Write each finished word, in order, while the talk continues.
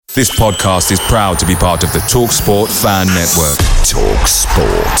This podcast is proud to be part of the TalkSport Fan Network.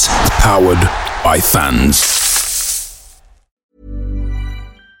 TalkSport. Powered by fans.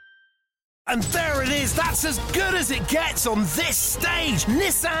 And there it is, that's as good as it gets on this stage.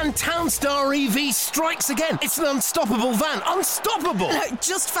 Nissan Townstar EV strikes again. It's an unstoppable van, unstoppable.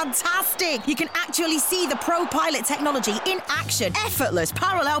 Just fantastic. You can actually see the Pro Pilot technology in action. Effortless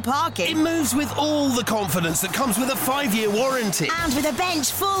parallel parking. It moves with all the confidence that comes with a 5-year warranty. And with a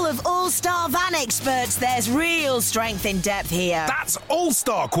bench full of all-star van experts, there's real strength in depth here. That's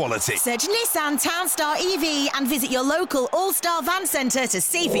all-star quality. Search Nissan Townstar EV and visit your local all-star van centre to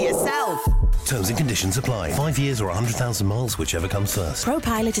see for yourself. Terms and conditions apply. 5 years or 100,000 miles, whichever comes first. Pro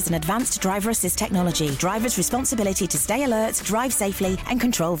Pilot is an advanced driver assist technology. Driver's responsibility to stay alert, drive safely, and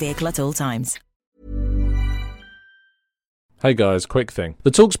control vehicle at all times. Hey guys, quick thing.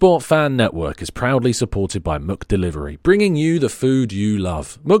 The TalkSport Fan Network is proudly supported by McDelivery, bringing you the food you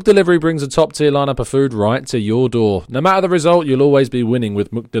love. McDelivery brings a top-tier lineup of food right to your door. No matter the result, you'll always be winning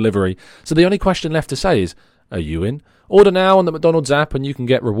with McDelivery. So the only question left to say is, are you in? Order now on the McDonald's app and you can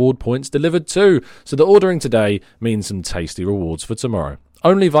get reward points delivered too. So the ordering today means some tasty rewards for tomorrow.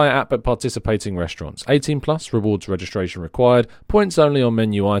 Only via app at participating restaurants. 18 plus, rewards registration required. Points only on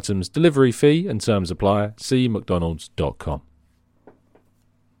menu items. Delivery fee and terms apply. See mcdonalds.com.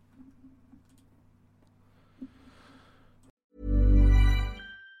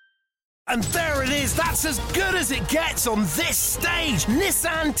 And there it is, that's as good as it gets on this stage.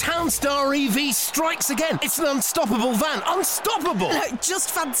 Nissan Townstar EV strikes again. It's an unstoppable van, unstoppable.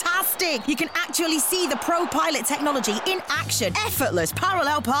 Just fantastic. You can actually see the Pro Pilot technology in action. Effortless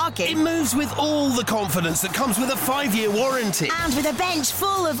parallel parking. It moves with all the confidence that comes with a 5-year warranty. And with a bench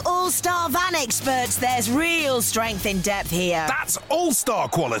full of all-star van experts, there's real strength in depth here. That's all-star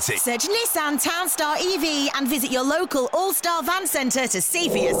quality. Search Nissan Townstar EV and visit your local all-star van centre to see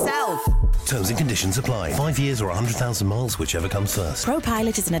for yourself. Terms and conditions apply. 5 years or 100,000 miles, whichever comes first. Pro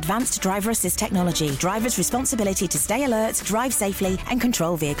Pilot is an advanced driver assist technology. Driver's responsibility to stay alert, drive safely, and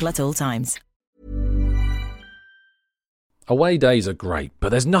control vehicle at all times. Away days are great, but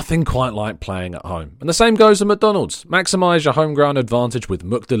there's nothing quite like playing at home. And the same goes to McDonald's. Maximise your home ground advantage with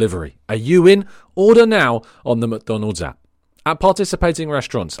McDelivery. Are you in? Order now on the McDonald's app. At participating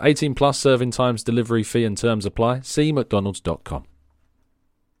restaurants, 18 plus, serving times, delivery fee and terms apply. See mcdonalds.com.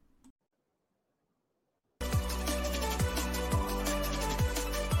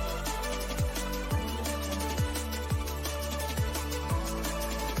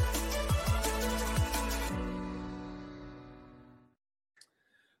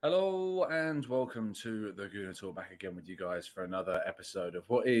 Hello and welcome to the Gooner Talk, back again with you guys for another episode of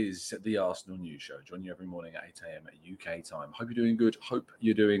what is the Arsenal News Show. Join you every morning at 8 a.m. at UK time. Hope you're doing good. Hope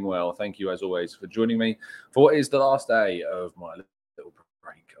you're doing well. Thank you as always for joining me for what is the last day of my little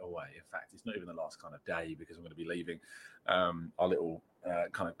break away. In fact, it's not even the last kind of day because I'm going to be leaving our little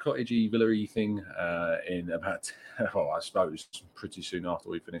kind of cottagey, villa-y thing in about, well, I suppose pretty soon after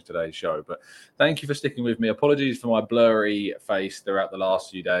we finish today's show. But thank you for sticking with me. Apologies for my blurry face throughout the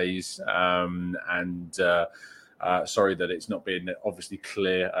last few days, and sorry that it's not been obviously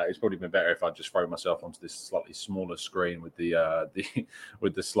clear. It's probably been better if I just throw myself onto this slightly smaller screen with the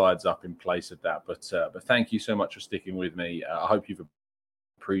with the slides up in place of that. But thank you so much for sticking with me. I hope you've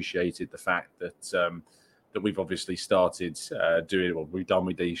appreciated the fact that we've obviously started doing what we've done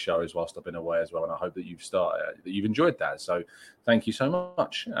with these shows whilst I've been away as well, and I hope that you've enjoyed that. So thank you so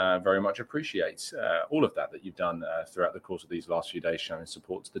much. Very much appreciate all of that you've done throughout the course of these last few days, showing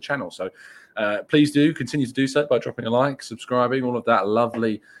support to the channel. So please do continue to do so by dropping a like, subscribing, all of that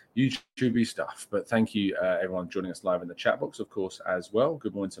lovely YouTube stuff. But thank you everyone joining us live in the chat box, of course, as well.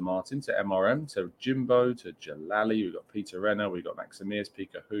 Good morning to Martin, to MRM, to Jimbo, to Jalali. We've got Peter Renner, we've got Maximius,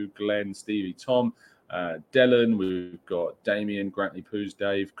 Pika Hu, Glenn, Stevie, Tom, Dylan, we've got Damien, Grantley Poos,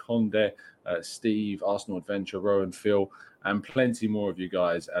 Dave, Conde, Steve, Arsenal Adventure, Rowan, Phil, and plenty more of you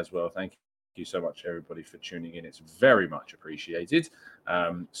guys as well. Thank you so much, everybody, for tuning in. It's very much appreciated.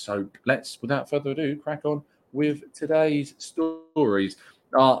 So let's, without further ado, crack on with today's stories.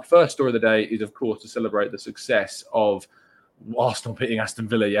 Our first story of the day is, of course, to celebrate the success of Arsenal beating Aston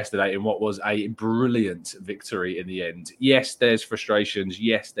Villa yesterday in what was a brilliant victory in the end. Yes, there's frustrations.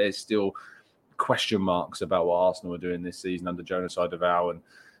 Yes, there's still question marks about what Arsenal are doing this season under Jonas Eidevall and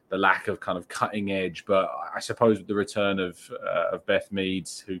the lack of kind of cutting edge. But I suppose with the return of Beth Mead,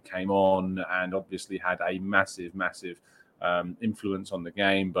 who came on and obviously had a massive influence on the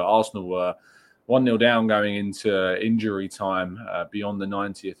game. But Arsenal were 1-0 down going into injury time beyond the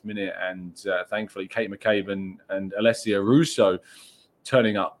 90th minute. And thankfully, Kate McCabe and Alessia Russo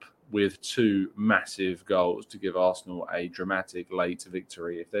turning up with 2 massive goals to give Arsenal a dramatic late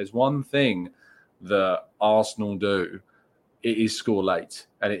victory. If there's one thing that Arsenal do, it is score late,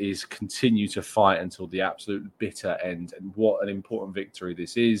 and it is continue to fight until the absolute bitter end. And what an important victory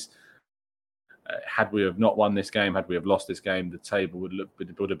this is. Had we have not won this game, had we have lost this game, the table would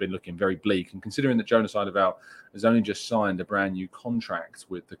have been looking very bleak. And considering that Jonas Eidevall has only just signed a brand new contract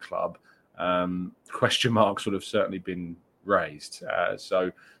with the club, question marks would have certainly been raised.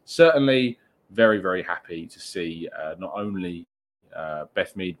 So certainly very, very happy to see not only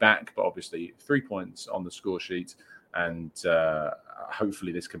Beth Mead back, but obviously 3 points on the score sheet. And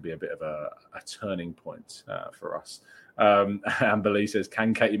hopefully this can be a bit of a turning point for us. Amber Lee says,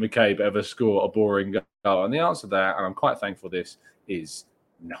 can Katie McCabe ever score a boring goal? And the answer there, and I'm quite thankful for this, is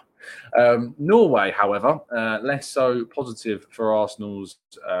no. Norway, however, less so positive for Arsenal's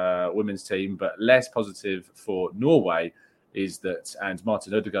women's team, but less positive for Norway is that, and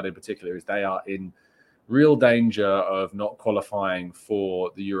Martin Odegaard in particular, is they are in real danger of not qualifying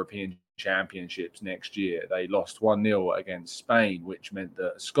for the European Championships next year. They lost 1-0 against Spain, which meant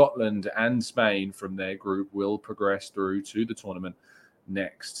that Scotland and Spain from their group will progress through to the tournament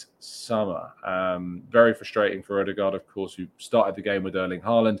next summer. Very frustrating for Odegaard, of course, who started the game with Erling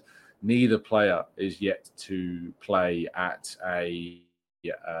Haaland. Neither player is yet to play at a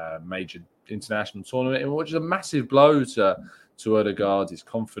major international tournament, which is a massive blow to Odegaard. His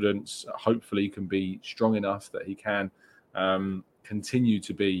confidence hopefully can be strong enough that he can continue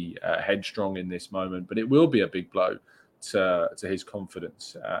to be headstrong in this moment, but it will be a big blow to his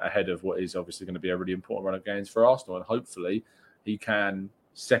confidence ahead of what is obviously going to be a really important run of games for Arsenal, and hopefully he can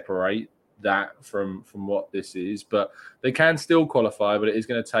separate that from what this is. But they can still qualify, but it is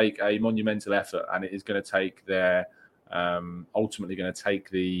going to take a monumental effort, and it is going to take their ultimately going to take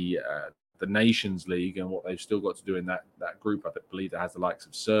the Nations League and what they've still got to do in that group. I believe that has the likes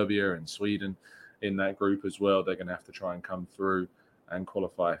of Serbia and Sweden in that group as well. They're going to have to try and come through and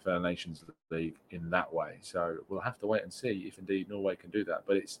qualify for the Nations League in that way. So we'll have to wait and see if indeed Norway can do that.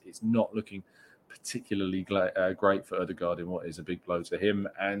 But it's not looking particularly great for Odegaard in what is a big blow to him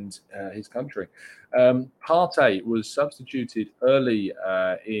and his country. Partey was substituted early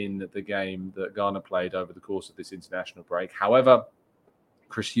in the game that Ghana played over the course of this international break. However,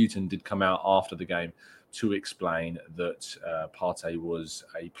 Chris Hughton did come out after the game to explain that Partey was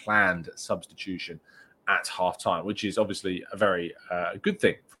a planned substitution at half-time, which is obviously a very good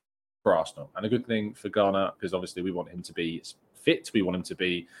thing for Arsenal and a good thing for Ghana, because obviously we want him to be fit, we want him to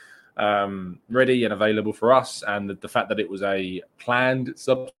be ready and available for us, and the fact that it was a planned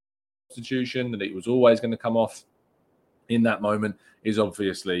substitution, that it was always going to come off in that moment, is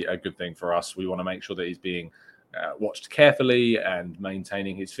obviously a good thing for us. We want to make sure that he's being watched carefully and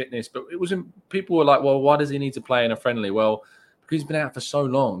maintaining his fitness. But it wasn't. People were like, well, why does he need to play in a friendly? Well, because he's been out for so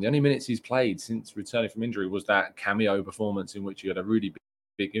long. The only minutes he's played since returning from injury was that cameo performance in which he had a really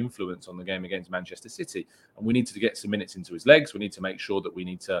big influence on the game against Manchester City. And we need to get some minutes into his legs. We need to make sure that we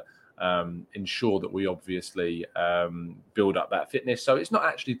need to ensure that we obviously build up that fitness. So it's not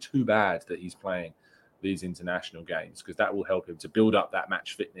actually too bad that he's playing these international games, because that will help him to build up that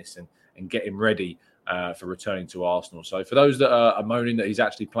match fitness and get him ready for returning to Arsenal. So for those that are moaning that he's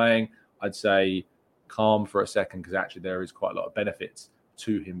actually playing, I'd say calm for a second, because actually there is quite a lot of benefits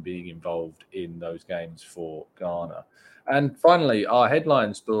to him being involved in those games for Ghana. And finally, our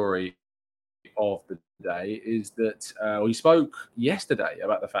headline story of the day is that we spoke yesterday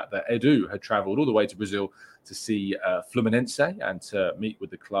about the fact that Edu had travelled all the way to Brazil to see Fluminense and to meet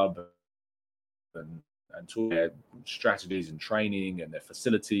with the club and talk their strategies and training and their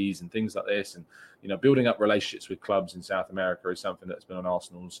facilities and things like this. And, you know, building up relationships with clubs in South America is something that's been on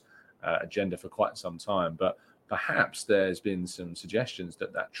Arsenal's agenda for quite some time. But perhaps there's been some suggestions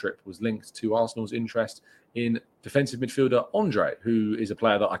that that trip was linked to Arsenal's interest in defensive midfielder Andre, who is a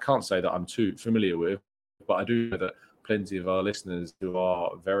player that I can't say that I'm too familiar with, but I do know that plenty of our listeners who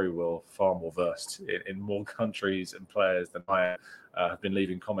are far more versed in more countries and players than I am have been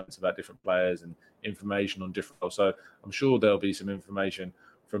leaving comments about different players and information on different. So I'm sure there'll be some information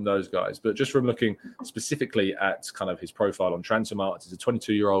from those guys. But just from looking specifically at kind of his profile on Transfermarkt, he's a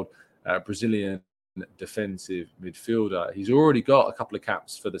 22-year-old Brazilian defensive midfielder. He's already got a couple of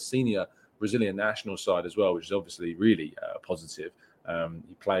caps for the senior Brazilian national side as well, which is obviously really positive.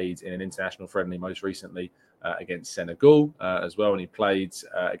 He played in an international friendly most recently against Senegal as well, and he played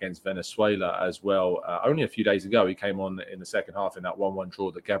against Venezuela as well. Only a few days ago, he came on in the second half in that 1-1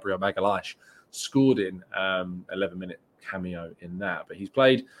 draw that Gabriel Magalhaes scored in, 11-minute cameo in that. But he's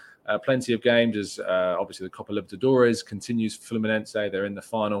played plenty of games as obviously the Copa Libertadores continues for Fluminense. They're in the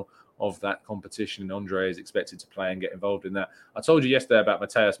final of that competition, and Andre is expected to play and get involved in that. I told you yesterday about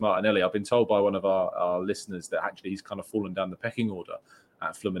Mateus Martinelli. I've been told by one of our listeners that actually he's kind of fallen down the pecking order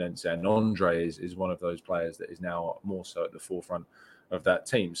at Fluminense, and Andre is one of those players that is now more so at the forefront of that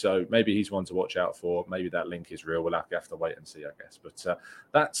team. So maybe he's one to watch out for. Maybe that link is real. We'll have to wait and see, I guess. But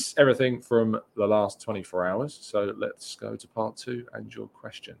that's everything from the last 24 hours. So let's go to part 2 and your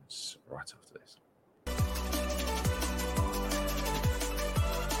questions right after this.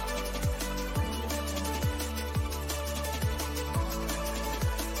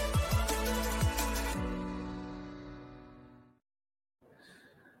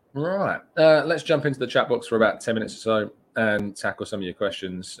 Right. Let's jump into the chat box for about 10 minutes or so and tackle some of your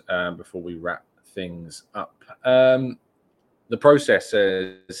questions before we wrap things up. The process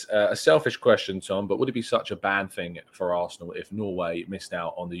says, a selfish question, Tom, but would it be such a bad thing for Arsenal if Norway missed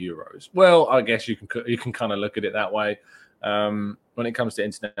out on the Euros? Well, I guess you can kind of look at it that way. When it comes to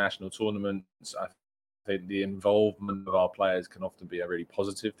international tournaments, I think the involvement of our players can often be a really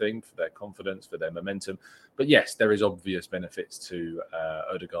positive thing for their confidence, for their momentum. But yes, there is obvious benefits to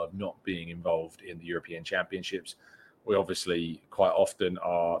Odegaard not being involved in the European Championships. We obviously quite often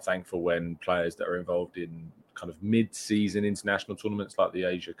are thankful when players that are involved in kind of mid-season international tournaments like the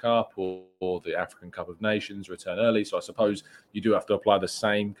Asia Cup or the African Cup of Nations return early. So I suppose you do have to apply the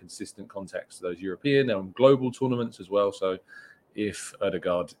same consistent context to those European and global tournaments as well. So if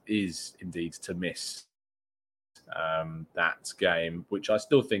Odegaard is indeed to miss that game, which I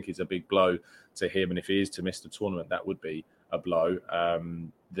still think is a big blow to him, and if he is to miss the tournament, that would be a blow,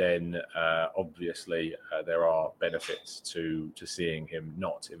 then obviously there are benefits to seeing him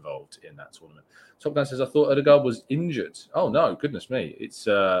not involved in that tournament. Top Gun says, I thought Odegaard was injured. Oh no, goodness me. It's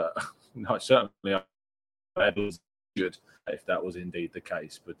no, certainly was injured if that was indeed the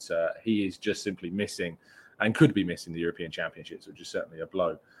case, but he is just simply missing and could be missing the European Championships, which is certainly a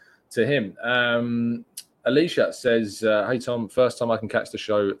blow to him. Alicia says, hey, Tom, first time I can catch the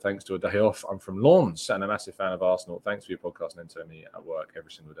show thanks to a day off. I'm from Lawrence and a massive fan of Arsenal. Thanks for your podcast and entertaining me at work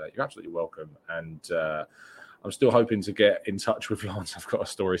every single day. You're absolutely welcome. And I'm still hoping to get in touch with Lawrence. I've got a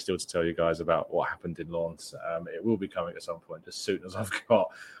story still to tell you guys about what happened in Lawrence. It will be coming at some point as soon as I've got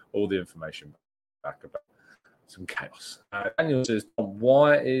all the information back about some chaos. Daniel says,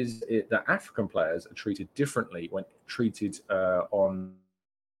 why is it that African players are treated differently when treated on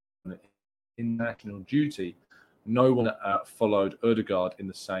international duty? No one followed Odegaard in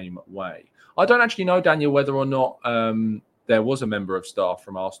the same way. I don't actually know, Daniel, whether or not there was a member of staff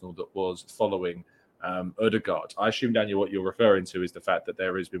from Arsenal that was following Odegaard. I assume, Daniel, what you're referring to is the fact that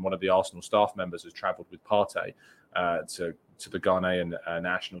there has been one of the Arsenal staff members who's travelled with Partey to the Ghanaian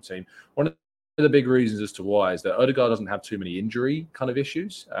national team. One of the big reasons as to why is that Odegaard doesn't have too many injury kind of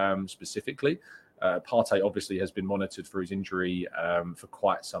issues specifically. Partey obviously has been monitored for his injury for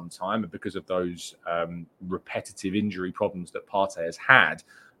quite some time, and because of those repetitive injury problems that Partey has had,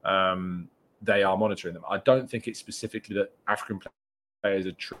 they are monitoring them. I don't think it's specifically that African players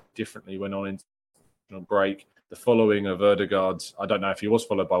are treated differently when on international break. The following of Odegaard, I don't know if he was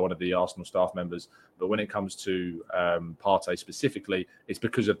followed by one of the Arsenal staff members, but when it comes to Partey specifically, it's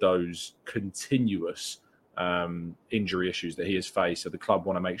because of those continuous injury issues that he has faced. So the club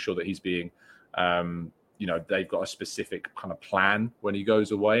want to make sure that he's being they've got a specific kind of plan when he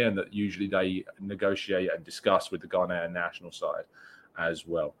goes away, and that usually they negotiate and discuss with the Ghanaian national side as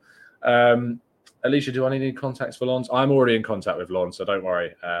well. Alicia, do I need any contacts for Lons? I'm already in contact with Lons, so don't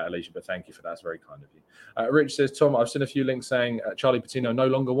worry, Alicia, but thank you for that. That's very kind of you. Rich says, Tom, I've seen a few links saying Charlie Patino no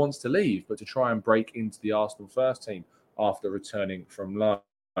longer wants to leave, but to try and break into the Arsenal first team after returning from loan.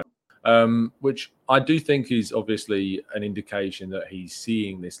 Which I do think is obviously an indication that he's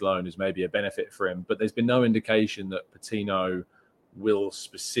seeing this loan as maybe a benefit for him. But there's been no indication that Patino will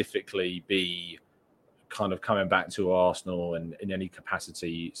specifically be kind of coming back to Arsenal and in any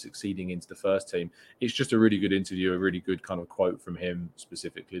capacity succeeding into the first team. It's just a really good interview, a really good kind of quote from him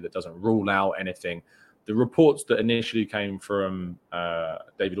specifically that doesn't rule out anything. The reports that initially came from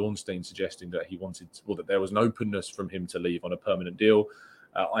David Ornstein suggesting that that there was an openness from him to leave on a permanent deal.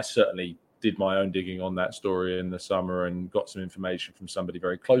 I certainly did my own digging on that story in the summer and got some information from somebody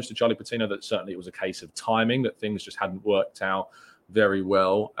very close to Charlie Patino that certainly it was a case of timing, that things just hadn't worked out very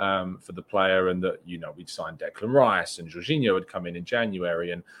well for the player, and that, we'd signed Declan Rice and Jorginho had come in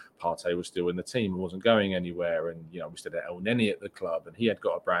January, and Partey was still in the team and wasn't going anywhere, and we still had El Neni at the club and he had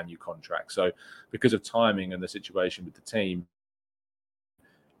got a brand new contract. So because of timing and the situation with the team,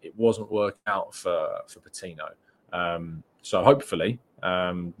 it wasn't working out for Patino. So hopefully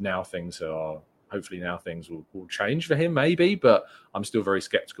now things will change for him, maybe, but I'm still very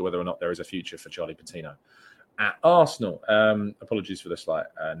skeptical whether or not there is a future for Charlie Patino at Arsenal. Apologies for the slight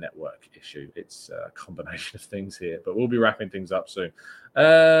network issue. It's a combination of things here, but we'll be wrapping things up soon.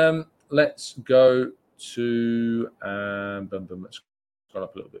 Let's go to let's scroll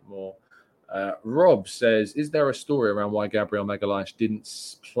up a little bit more. Rob says, is there a story around why Gabriel Magalhaes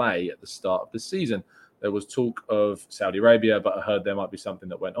didn't play at the start of the season? There was talk of Saudi Arabia, but I heard there might be something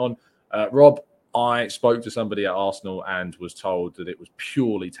that went on. Rob, I spoke to somebody at Arsenal and was told that it was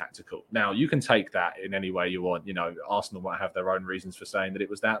purely tactical. Now, you can take that in any way you want. You know, Arsenal might have their own reasons for saying that it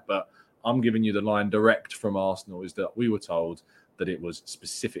was that, but I'm giving you the line direct from Arsenal is that we were told that it was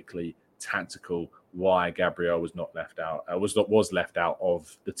specifically tactical why Gabriel was not left out, was left out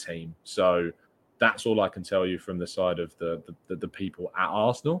of the team. So that's all I can tell you from the side of the people at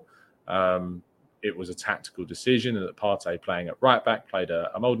Arsenal. It was a tactical decision, and that Partey playing at right back played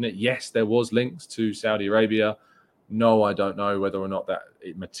a mold in it. Yes, there was links to Saudi Arabia. No, I don't know whether or not that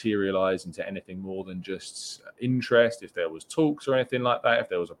it materialised into anything more than just interest. If there was talks or anything like that, if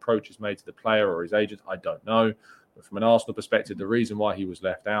there was approaches made to the player or his agent, I don't know. But from an Arsenal perspective, the reason why he was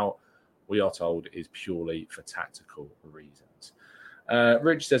left out, we are told, is purely for tactical reasons.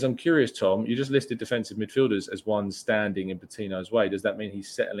 Rich says, I'm curious, Tom, you just listed defensive midfielders as one standing in Patino's way. Does that mean he's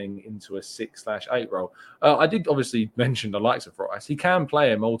settling into a 6/8 role? I did obviously mention the likes of Rice. He can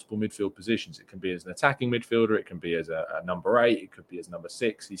play in multiple midfield positions. It can be as an attacking midfielder. It can be as a number 8. It could be as number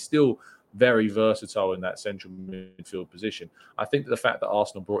 6. He's still very versatile in that central midfield position. I think that the fact that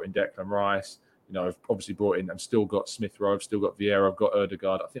Arsenal brought in Declan Rice, you know, I've obviously brought in, I've still got Smith Rowe, I've still got Vieira, I've got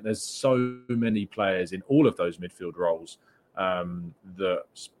Odegaard. I think there's so many players in all of those midfield roles that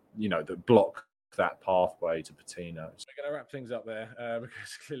block that pathway to Patino. So we're going to wrap things up there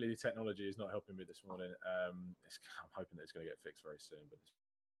because clearly the technology is not helping me this morning. I'm hoping that it's going to get fixed very soon, but it's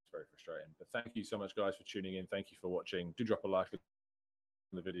very frustrating. But thank you so much, guys, for tuning in. Thank you for watching. Do drop a like on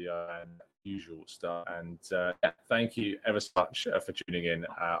the video and usual stuff. And thank you ever so much for tuning in.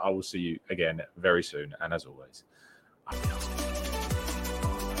 I will see you again very soon. And as always, adios.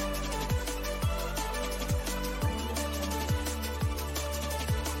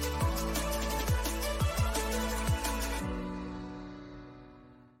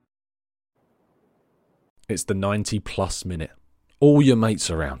 It's the 90-plus minute. All your mates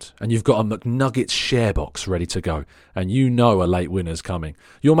around, and you've got a McNuggets share box ready to go, and you know a late winner's coming.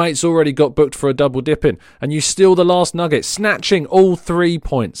 Your mate's already got booked for a double dipping, and you steal the last nugget, snatching all 3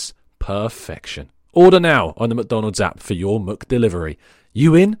 points. Perfection. Order now on the McDonald's app for your McDelivery.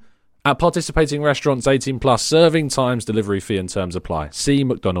 You in? At participating restaurants 18+, serving times, delivery fee and terms apply. See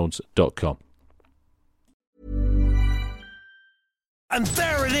mcdonalds.com. And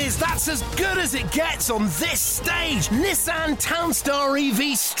there it is, that's as good as it gets on this stage. Nissan Townstar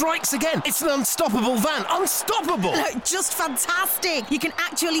EV strikes again. It's an unstoppable van, unstoppable. Look, just fantastic. You can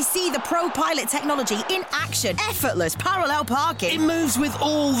actually see the Pro Pilot technology in action. Effortless parallel parking. It moves with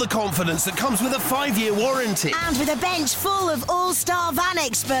all the confidence that comes with a 5-year warranty. And with a bench full of all-star van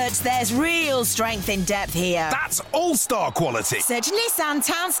experts, there's real strength in depth here. That's all-star quality. Search Nissan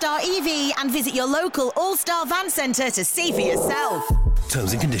Townstar EV and visit your local all-star van centre to see for yourself.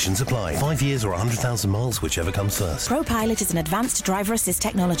 Terms and conditions apply. 5 years or 100,000 miles, whichever comes first. Pro Pilot is an advanced driver assist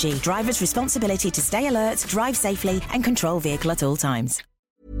technology. Driver's responsibility to stay alert, drive safely, and control vehicle at all times.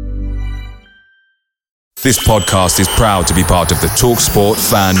 This podcast is proud to be part of the TalkSport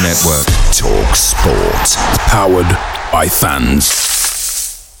Fan Network. TalkSport. Powered by fans.